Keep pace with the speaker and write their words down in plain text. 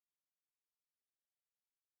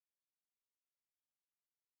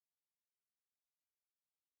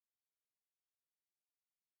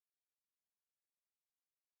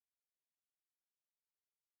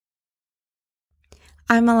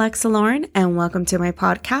I'm Alexa Lauren, and welcome to my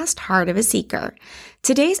podcast, Heart of a Seeker.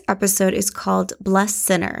 Today's episode is called Blessed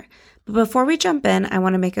Sinner. But before we jump in, I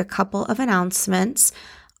want to make a couple of announcements.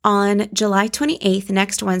 On July 28th,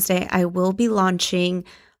 next Wednesday, I will be launching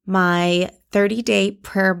my 30-day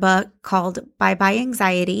prayer book called Bye Bye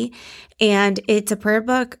Anxiety. And it's a prayer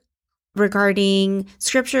book regarding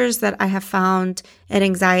scriptures that I have found in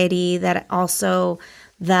anxiety that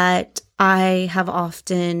I have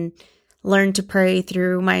often learned to pray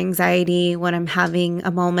through my anxiety when I'm having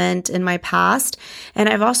a moment in my past. And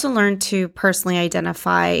I've also learned to personally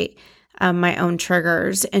identify my own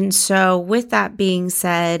triggers. And so with that being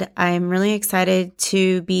said, I'm really excited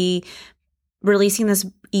to be releasing this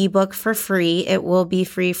ebook for free. It will be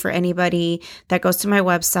free for anybody that goes to my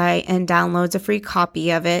website and downloads a free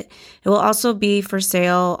copy of it. It will also be for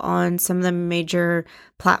sale on some of the major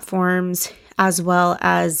platforms, as well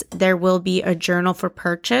as there will be a journal for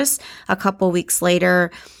purchase a couple weeks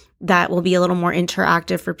later that will be a little more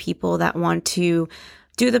interactive for people that want to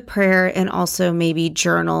do the prayer and also maybe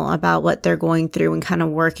journal about what they're going through and kind of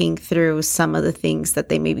working through some of the things that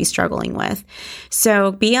they may be struggling with.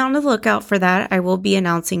 So be on the lookout for that. I will be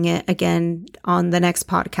announcing it again on the next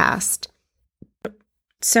podcast.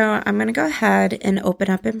 So I'm going to go ahead and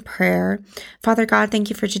open up in prayer. Father God,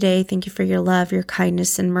 thank you for today. Thank you for your love, your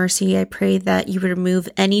kindness, and mercy. I pray that you would remove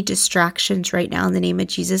any distractions right now in the name of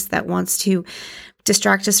Jesus that wants to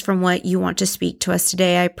distract us from what you want to speak to us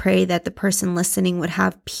today. I pray that the person listening would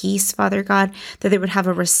have peace, Father God, that they would have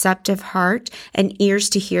a receptive heart and ears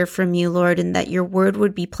to hear from you, Lord, and that your word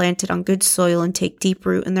would be planted on good soil and take deep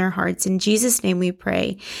root in their hearts. In Jesus' name we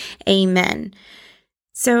pray. Amen.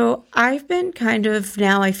 So I've been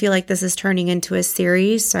now I feel like this is turning into a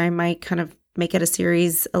series, so I might kind of make it a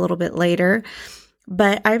series a little bit later.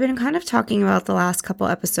 But I've been kind of talking about the last couple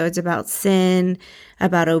episodes about sin,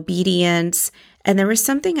 about obedience, and there was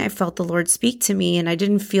something I felt the Lord speak to me, and I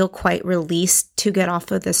didn't feel quite released to get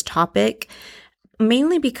off of this topic,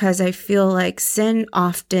 mainly because I feel like sin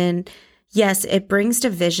often, yes, it brings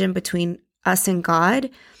division between us and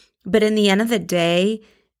God, but in the end of the day,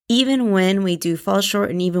 even when we do fall short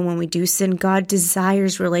and even when we do sin, God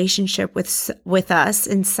desires relationship with us.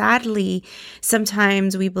 And sadly,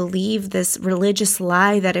 sometimes we believe this religious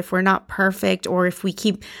lie that if we're not perfect or if we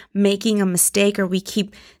keep making a mistake or we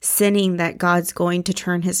keep sinning, that God's going to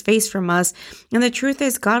turn his face from us. And the truth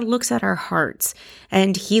is, God looks at our hearts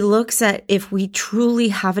and he looks at if we truly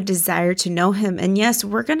have a desire to know him. And yes,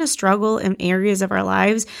 we're going to struggle in areas of our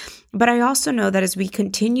lives, but I also know that as we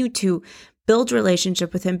continue to build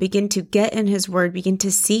relationship with him, begin to get in his word, begin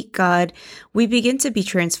to seek God, we begin to be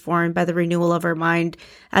transformed by the renewal of our mind,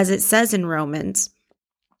 as it says in Romans.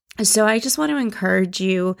 So I just want to encourage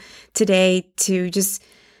you today to just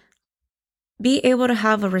be able to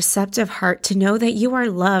have a receptive heart, to know that you are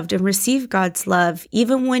loved and receive God's love,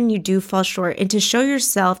 even when you do fall short, and to show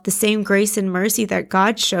yourself the same grace and mercy that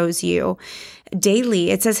God shows you daily.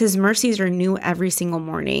 It says his mercies are new every single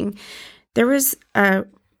morning. There was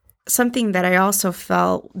something that I also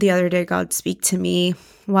felt the other day, God speak to me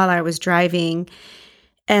while I was driving.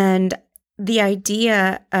 And the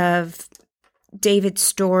idea of David's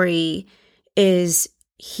story is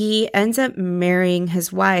he ends up marrying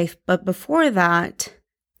his wife, but before that,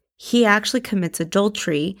 he actually commits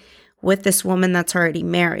adultery with this woman that's already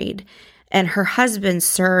married. And her husband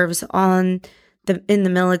serves in the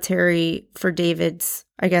military for David's,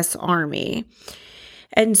 army.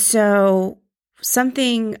 And so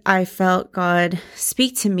something I felt God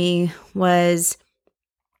speak to me was,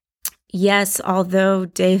 yes, although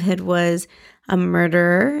David was a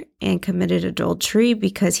murderer and committed adultery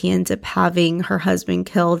because he ends up having her husband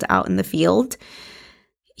killed out in the field,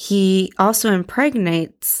 he also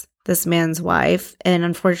impregnates this man's wife, and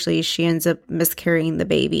unfortunately she ends up miscarrying the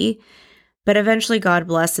baby. But eventually God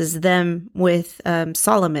blesses them with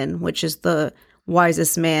Solomon, which is the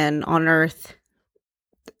wisest man on earth,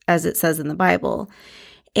 as it says in the Bible.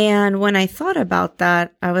 And when I thought about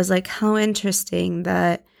that, I was like, how interesting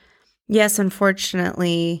that, yes,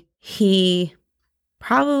 unfortunately, he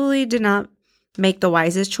probably did not make the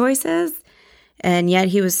wisest choices, and yet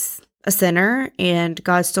he was a sinner, and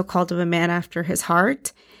God still called him a man after his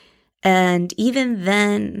heart. And even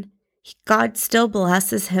then, God still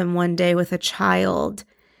blesses him one day with a child,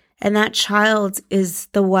 and that child is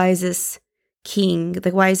the wisest king,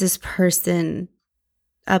 the wisest person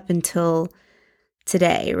up until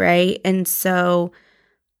today, right? And so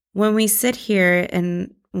when we sit here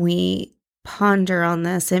and we ponder on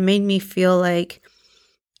this, it made me feel like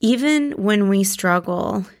even when we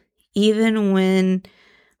struggle, even when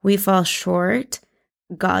we fall short,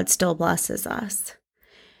 God still blesses us.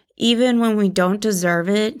 even when we don't deserve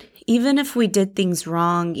it, even if we did things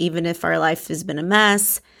wrong, even if our life has been a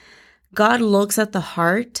mess, God looks at the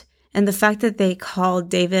heart. And the fact that they called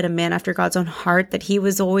David a man after God's own heart, that he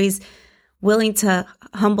was always willing to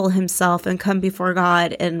humble himself and come before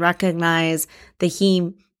God and recognize that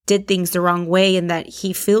he did things the wrong way and that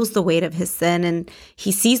he feels the weight of his sin and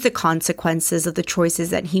he sees the consequences of the choices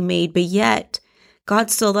that he made, but yet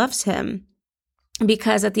God still loves him,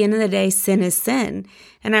 because at the end of the day, sin is sin.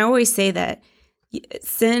 And I always say that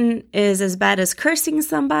sin is as bad as cursing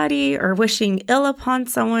somebody or wishing ill upon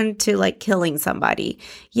someone to like killing somebody.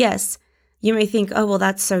 Yes, you may think, oh, well,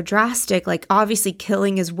 that's so drastic. Like, obviously,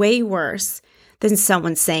 killing is way worse than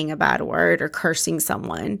someone saying a bad word or cursing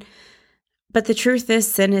someone. But the truth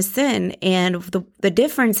is sin. And the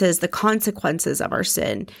difference is the consequences of our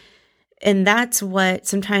sin. And that's what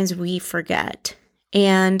sometimes we forget.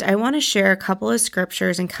 And I want to share a couple of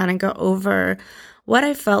scriptures and kind of go over what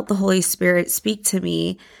I felt the Holy Spirit speak to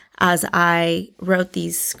me as I wrote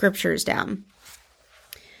these scriptures down.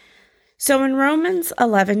 So in Romans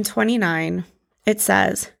 11:29, it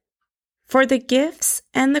says, "For the gifts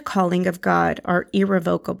and the calling of God are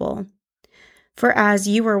irrevocable. For as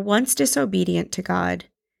you were once disobedient to God,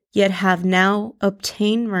 yet have now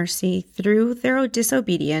obtained mercy through their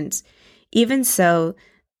disobedience, even so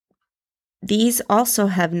these also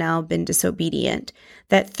have now been disobedient,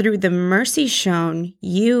 that through the mercy shown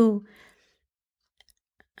you,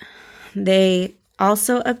 they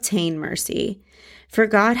also obtain mercy. For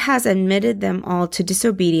God has admitted them all to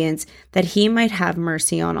disobedience, that he might have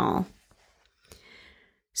mercy on all."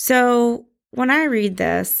 So when I read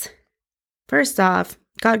this, first off,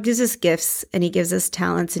 God gives us gifts and he gives us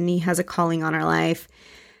talents and he has a calling on our life,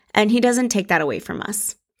 and he doesn't take that away from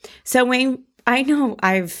us. So when I know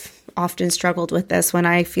I've often struggled with this when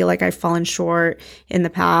I feel like I've fallen short in the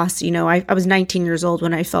past. I was 19 years old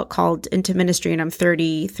when I felt called into ministry, and I'm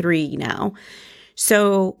 33 now.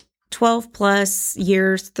 So 12 plus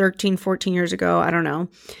years, 13, 14 years ago, I don't know.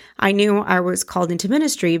 I knew I was called into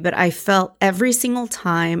ministry, but I felt every single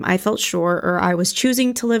time I felt short, or I was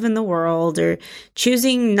choosing to live in the world, or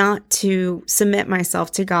choosing not to submit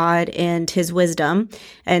myself to God and his wisdom,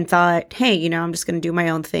 and thought, hey, I'm just going to do my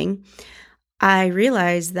own thing. I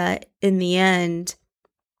realized that in the end,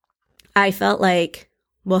 I felt like,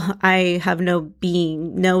 well, I have no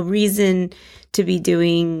reason to be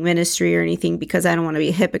doing ministry or anything, because I don't want to be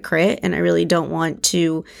a hypocrite, and I really don't want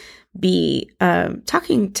to be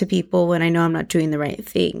talking to people when I know I'm not doing the right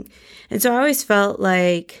thing. And so I always felt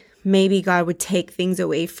like maybe God would take things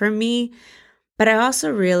away from me, but I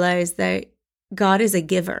also realized that God is a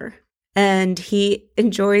giver. And he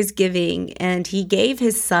enjoys giving, and he gave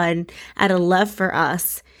his son out of love for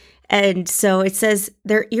us. And so it says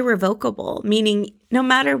they're irrevocable, meaning no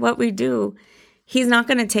matter what we do, he's not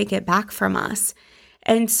going to take it back from us.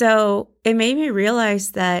 And so it made me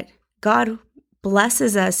realize that God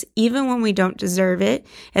blesses us even when we don't deserve it.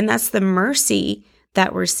 And that's the mercy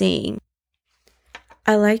that we're seeing.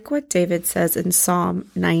 I like what David says in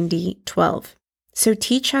Psalm 90:12. "So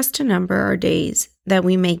teach us to number our days, that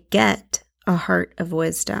we may get a heart of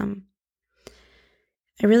wisdom."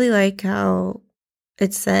 I really like how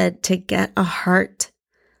it said to get a heart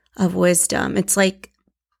of wisdom. It's like,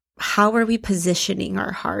 how are we positioning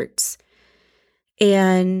our hearts?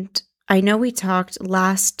 And I know we talked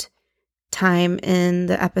last time in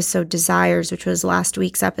the episode Desires, which was last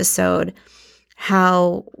week's episode,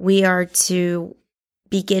 how we are to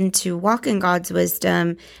begin to walk in God's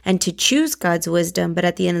wisdom and to choose God's wisdom. But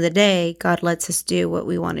at the end of the day, God lets us do what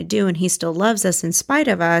we want to do, and he still loves us in spite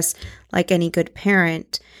of us, like any good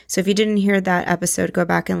parent. So if you didn't hear that episode, go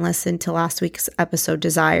back and listen to last week's episode,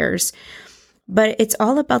 Desires. But it's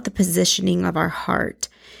all about the positioning of our heart.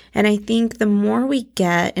 And I think the more we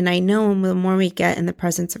get, and I know the more we get in the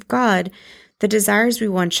presence of God, the desires we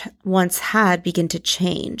once had begin to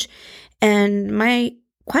change. And my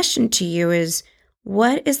question to you is,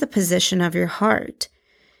 what is the position of your heart?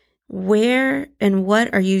 Where and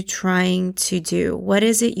what are you trying to do? What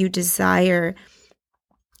is it you desire?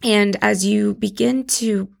 And as you begin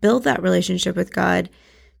to build that relationship with God,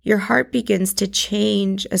 your heart begins to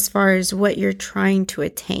change as far as what you're trying to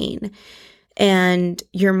attain. And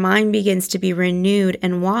your mind begins to be renewed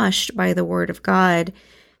and washed by the word of God,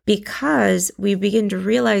 because we begin to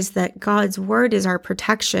realize that God's word is our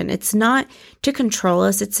protection. It's not to control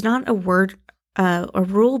us. It's not a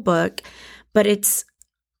rule book, but it's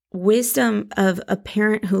wisdom of a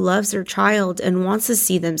parent who loves their child and wants to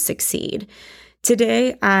see them succeed.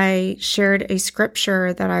 Today, I shared a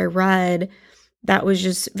scripture that I read that was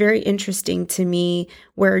just very interesting to me,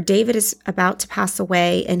 where David is about to pass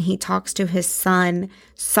away and he talks to his son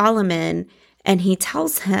Solomon, and he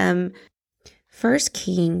tells him, 1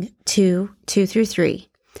 King 2:2-3.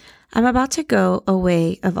 I'm about to go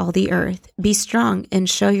away of all the earth. Be strong and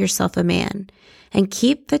show yourself a man, and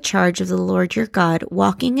keep the charge of the Lord your God,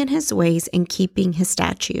 walking in his ways and keeping his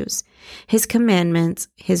statutes, his commandments,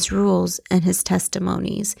 his rules, and his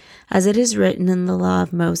testimonies, as it is written in the law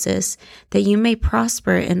of Moses, that you may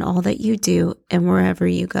prosper in all that you do and wherever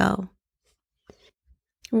you go.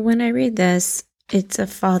 When I read this, it's a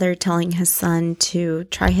father telling his son to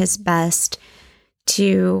try his best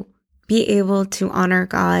to be able to honor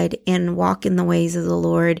God and walk in the ways of the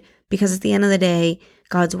Lord, because at the end of the day,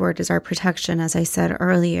 God's word is our protection, as I said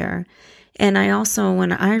earlier. And I also,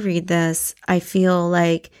 when I read this, I feel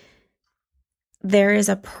like there is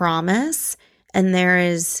a promise and there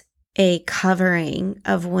is a covering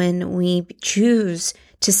of when we choose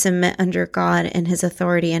to submit under God and his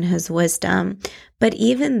authority and his wisdom. But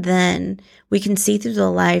even then, we can see through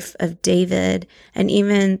the life of David and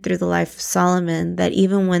even through the life of Solomon that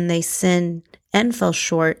even when they sinned and fell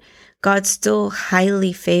short, God still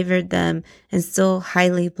highly favored them and still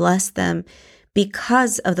highly blessed them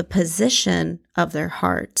because of the position of their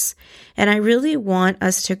hearts. And I really want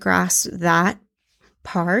us to grasp that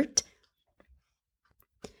part,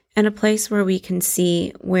 and a place where we can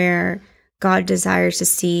see where God desires to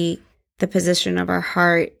see the position of our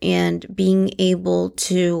heart, and being able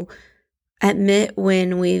to admit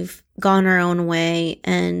when we've gone our own way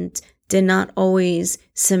and did not always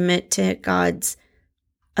submit to God's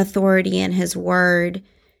authority and his word,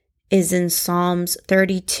 is in Psalms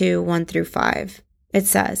 32:1-5. It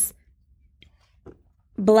says,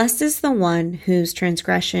 "Blessed is the one whose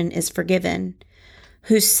transgression is forgiven,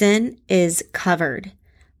 whose sin is covered.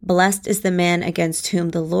 Blessed is the man against whom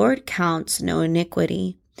the Lord counts no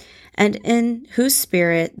iniquity, and in whose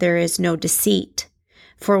spirit there is no deceit.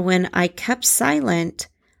 For when I kept silent,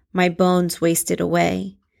 my bones wasted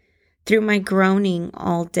away through my groaning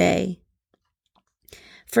all day.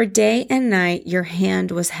 For day and night your hand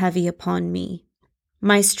was heavy upon me.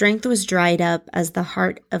 My strength was dried up as the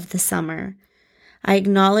heart of the summer. I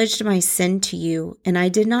acknowledged my sin to you, and I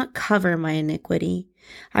did not cover my iniquity.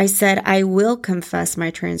 I said, I will confess my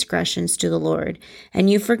transgressions to the Lord, and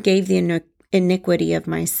you forgave the iniquity of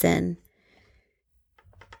my sin."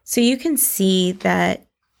 So you can see that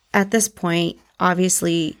at this point,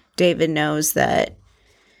 obviously, David knows that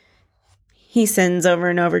he sins over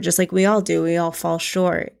and over, just like we all do. We all fall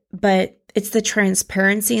short. But it's the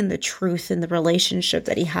transparency and the truth in the relationship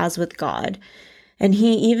that he has with God. And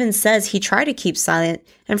he even says he tried to keep silent.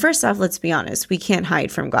 And first off, let's be honest, we can't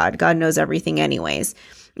hide from God. God knows everything anyways.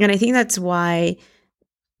 And I think that's why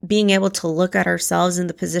being able to look at ourselves in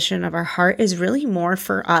the position of our heart is really more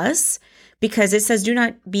for us, because it says do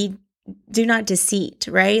not deceit,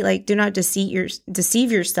 right? Like, do not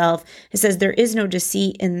deceive yourself. It says there is no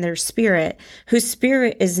deceit in their spirit, whose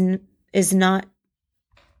spirit is not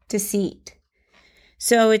deceit.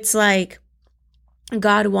 So it's like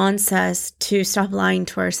God wants us to stop lying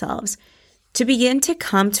to ourselves, to begin to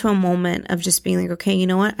come to a moment of just being like, okay, you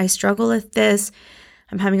know what? I struggle with this.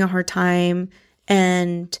 I'm having a hard time,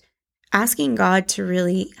 and asking God to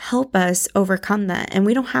really help us overcome that. And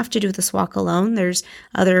we don't have to do this walk alone. There's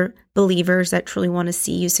other believers that truly want to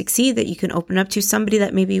see you succeed that you can open up to, somebody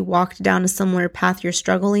that maybe walked down a similar path you're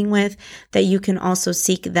struggling with, that you can also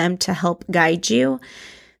seek them to help guide you.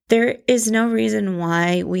 There is no reason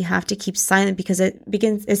why we have to keep silent, because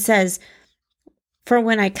it says, for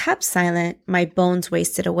when I kept silent, my bones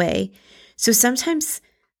wasted away. So sometimes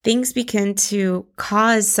things begin to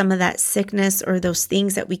cause some of that sickness or those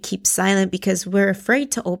things that we keep silent because we're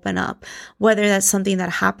afraid to open up, whether that's something that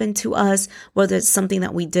happened to us, whether it's something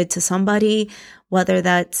that we did to somebody, whether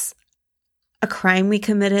that's a crime we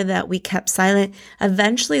committed that we kept silent.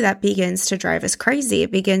 Eventually that begins to drive us crazy.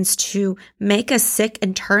 It begins to make us sick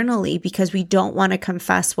internally because we don't want to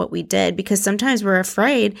confess what we did, because sometimes we're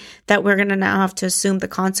afraid that we're going to now have to assume the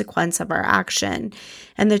consequence of our action.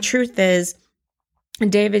 And the truth is,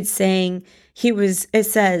 David's saying it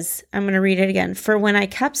says, I'm going to read it again. For when I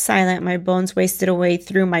kept silent, my bones wasted away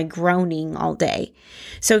through my groaning all day.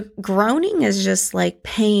 So groaning is just like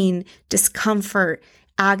pain, discomfort,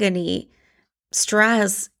 agony,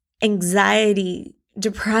 stress, anxiety,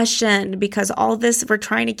 depression, because all this we're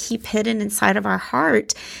trying to keep hidden inside of our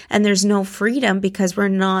heart, and there's no freedom because we're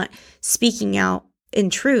not speaking out in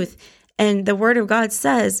truth. And the word of God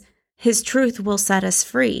says his truth will set us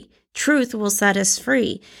free. truth will set us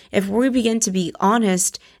free. If we begin to be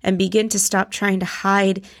honest and begin to stop trying to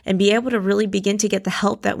hide and be able to really begin to get the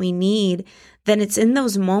help that we need, then it's in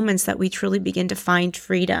those moments that we truly begin to find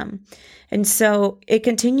freedom. And so it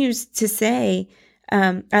continues to say,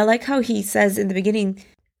 I like how he says in the beginning,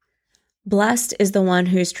 blessed is the one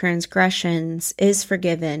whose transgressions is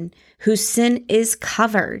forgiven, whose sin is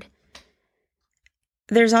covered.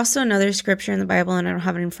 There's also another scripture in the Bible, and I don't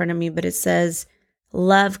have it in front of me, but it says,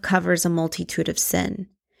 love covers a multitude of sin.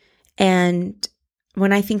 And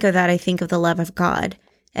when I think of that, I think of the love of God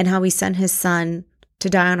and how he sent his son to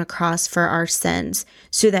die on a cross for our sins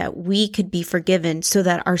so that we could be forgiven, so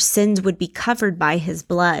that our sins would be covered by his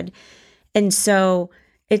blood. And so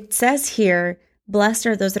it says here, blessed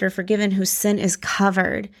are those that are forgiven whose sin is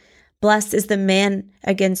covered. Blessed is the man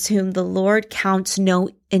against whom the Lord counts no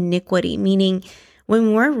iniquity, meaning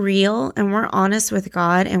when we're real and we're honest with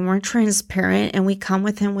God and we're transparent and we come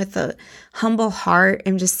with him with a humble heart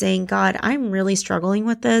and just saying, God, I'm really struggling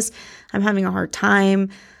with this. I'm having a hard time.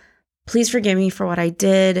 Please forgive me for what I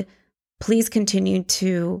did. Please continue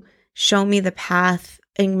to show me the path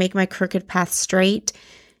and make my crooked path straight.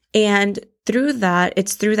 And through that,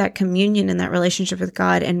 it's through that communion and that relationship with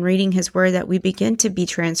God and reading his word that we begin to be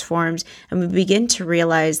transformed and we begin to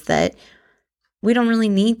realize that we don't really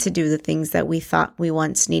need to do the things that we thought we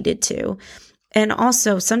once needed to. And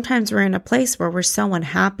also, sometimes we're in a place where we're so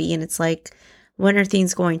unhappy and it's like, when are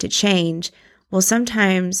things going to change? Well,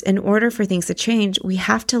 sometimes in order for things to change, we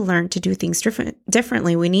have to learn to do things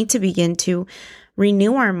differently. We need to begin to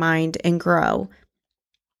renew our mind and grow.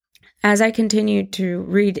 As I continued to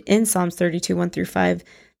read in Psalms 32, 1-5,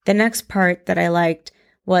 the next part that I liked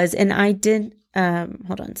was, and I did, let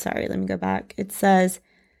me go back. It says,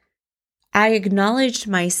 I acknowledged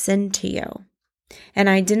my sin to you, and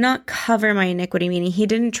I did not cover my iniquity, meaning he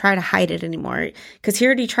didn't try to hide it anymore, because he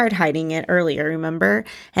already tried hiding it earlier, remember?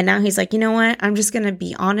 And now he's like, you know what? I'm just going to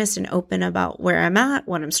be honest and open about where I'm at,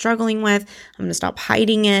 what I'm struggling with. I'm going to stop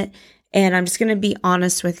hiding it, and I'm just going to be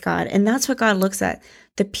honest with God. And that's what God looks at,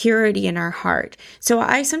 the purity in our heart. So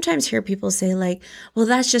I sometimes hear people say like, well,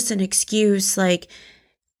 that's just an excuse, like,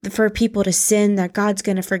 for people to sin, that God's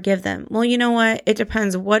going to forgive them. Well, you know what? It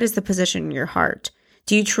depends. What is the position in your heart?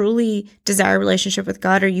 Do you truly desire a relationship with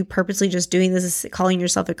God? Or are you purposely just doing this, calling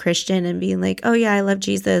yourself a Christian and being like, oh yeah, I love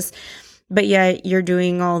Jesus, but yet you're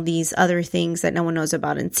doing all these other things that no one knows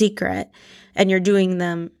about in secret, and you're doing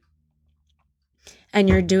them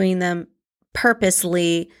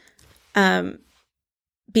purposely,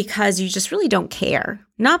 because you just really don't care.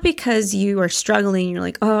 Not because you are struggling. You're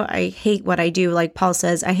like, oh, I hate what I do. Like Paul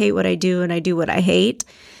says, I hate what I do and I do what I hate.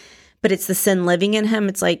 But it's the sin living in him.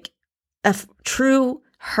 It's like a true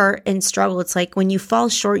hurt and struggle. It's like when you fall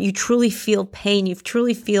short, you truly feel pain. You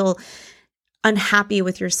truly feel unhappy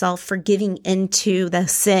with yourself for giving into the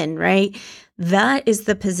sin, right? That is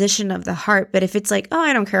the position of the heart. But if it's like, oh,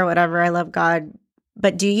 I don't care, whatever, I love God.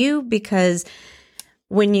 But do you? Because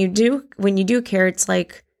when you do care, it's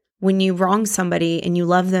like when you wrong somebody and you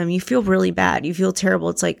love them, you feel really bad. You feel terrible.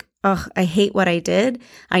 It's like, oh, I hate what I did.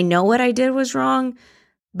 I know what I did was wrong,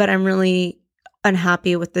 but I'm really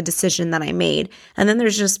unhappy with the decision that I made. And then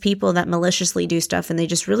there's just people that maliciously do stuff and they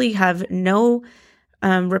just really have no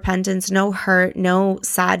repentance, no hurt, no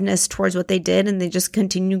sadness towards what they did. And they just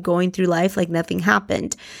continue going through life like nothing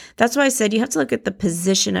happened. That's why I said you have to look at the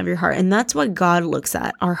position of your heart. And that's what God looks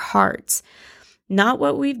at, our hearts. Not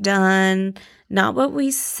what we've done, not what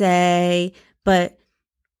we say, but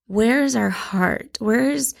where's our heart?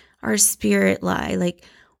 Where's our spirit lie? Like,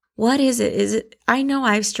 what is it? Is it, I know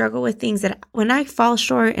I've struggled with things that when I fall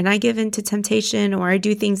short and I give into temptation or I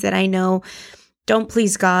do things that I know don't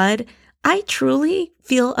please God, I truly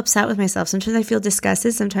feel upset with myself. Sometimes I feel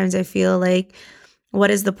disgusted. Sometimes I feel like, what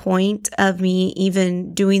is the point of me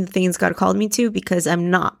even doing the things God called me to? Because I'm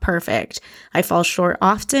not perfect. I fall short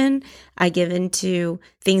often. I give into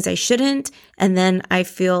things I shouldn't. And then I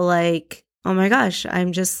feel like, oh my gosh,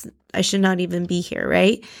 I should not even be here,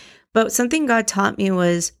 right? But something God taught me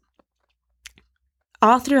was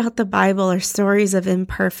all throughout the Bible are stories of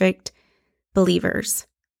imperfect believers.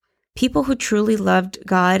 People who truly loved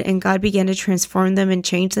God and God began to transform them and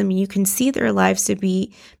change them. You can see their lives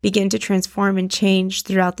begin to transform and change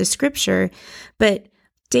throughout the scripture. But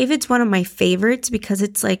David's one of my favorites because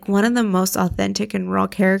it's like one of the most authentic and raw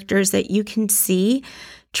characters that you can see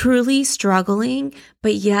truly struggling,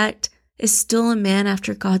 but yet is still a man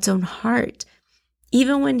after God's own heart.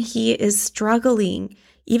 Even when he is struggling,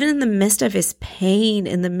 even in the midst of his pain,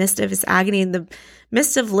 in the midst of his agony, in the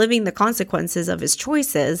midst of living the consequences of his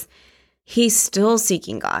choices, he's still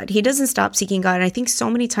seeking God. He doesn't stop seeking God. And I think so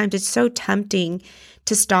many times it's so tempting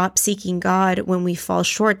to stop seeking God when we fall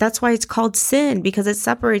short. That's why it's called sin, because it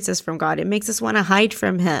separates us from God. It makes us want to hide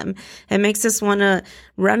from him. It makes us want to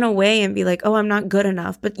run away and be like, oh, I'm not good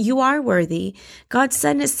enough. But you are worthy. God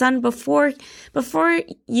sent his son before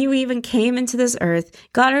you even came into this earth.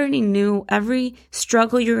 God already knew every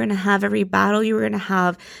struggle you were going to have, every battle you were going to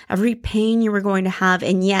have, every pain you were going to have.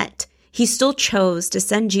 And yet he still chose to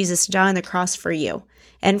send Jesus to die on the cross for you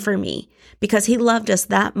and for me, because he loved us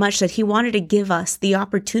that much that he wanted to give us the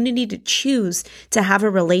opportunity to choose to have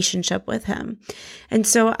a relationship with him. And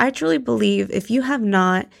so I truly believe if you have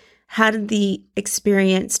not had the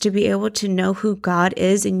experience to be able to know who God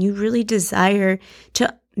is, and you really desire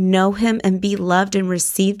to know him and be loved and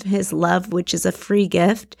receive his love, which is a free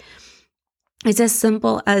gift, it's as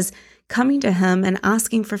simple as coming to him and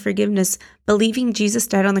asking for forgiveness, believing Jesus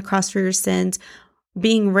died on the cross for your sins,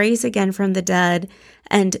 being raised again from the dead,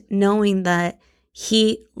 and knowing that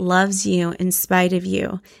he loves you in spite of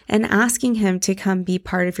you, and asking him to come be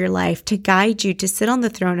part of your life, to guide you, to sit on the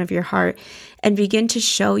throne of your heart and begin to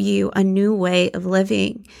show you a new way of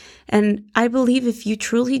living. And I believe if you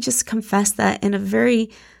truly just confess that in a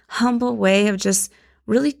very humble way of just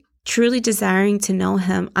really truly desiring to know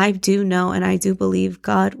him, I do know and I do believe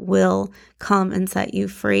God will come and set you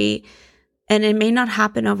free. And it may not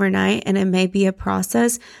happen overnight, and it may be a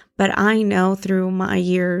process, but I know through my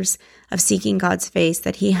years of seeking God's face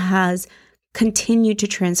that he has continued to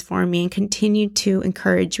transform me and continued to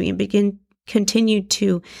encourage me and continued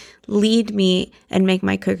to lead me and make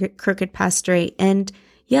my crooked path straight. And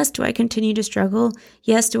yes, do I continue to struggle?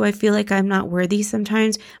 Yes, do I feel like I'm not worthy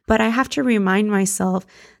sometimes? But I have to remind myself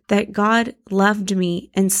that God loved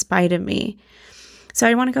me in spite of me. So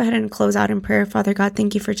I want to go ahead and close out in prayer. Father God,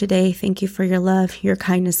 thank you for today. Thank you for your love, your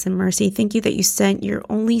kindness, and mercy. Thank you that you sent your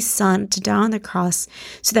only son to die on the cross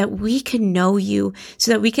so that we could know you,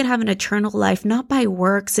 so that we could have an eternal life, not by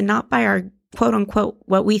works and not by our quote unquote,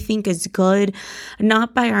 what we think is good,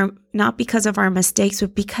 not because of our mistakes,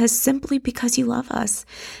 but simply because you love us.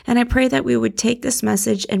 And I pray that we would take this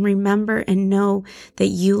message and remember and know that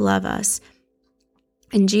you love us.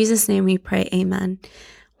 In Jesus' name we pray, amen.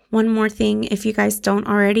 One more thing, if you guys don't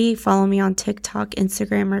already, follow me on TikTok,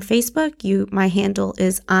 Instagram, or Facebook. My handle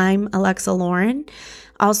is I'm Alexa Lauren.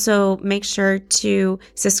 Also, make sure to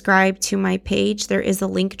subscribe to my page. There is a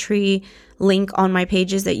Linktree link on my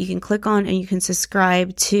pages that you can click on, and you can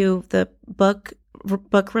subscribe to the book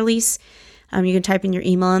release. You can type in your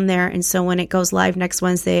email in there. And so when it goes live next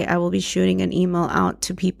Wednesday, I will be shooting an email out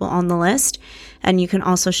to people on the list. And you can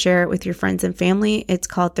also share it with your friends and family. It's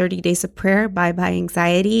called 30 Days of Prayer, Bye Bye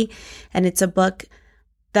Anxiety. And it's a book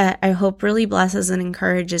that I hope really blesses and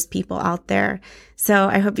encourages people out there. So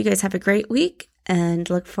I hope you guys have a great week and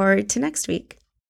look forward to next week.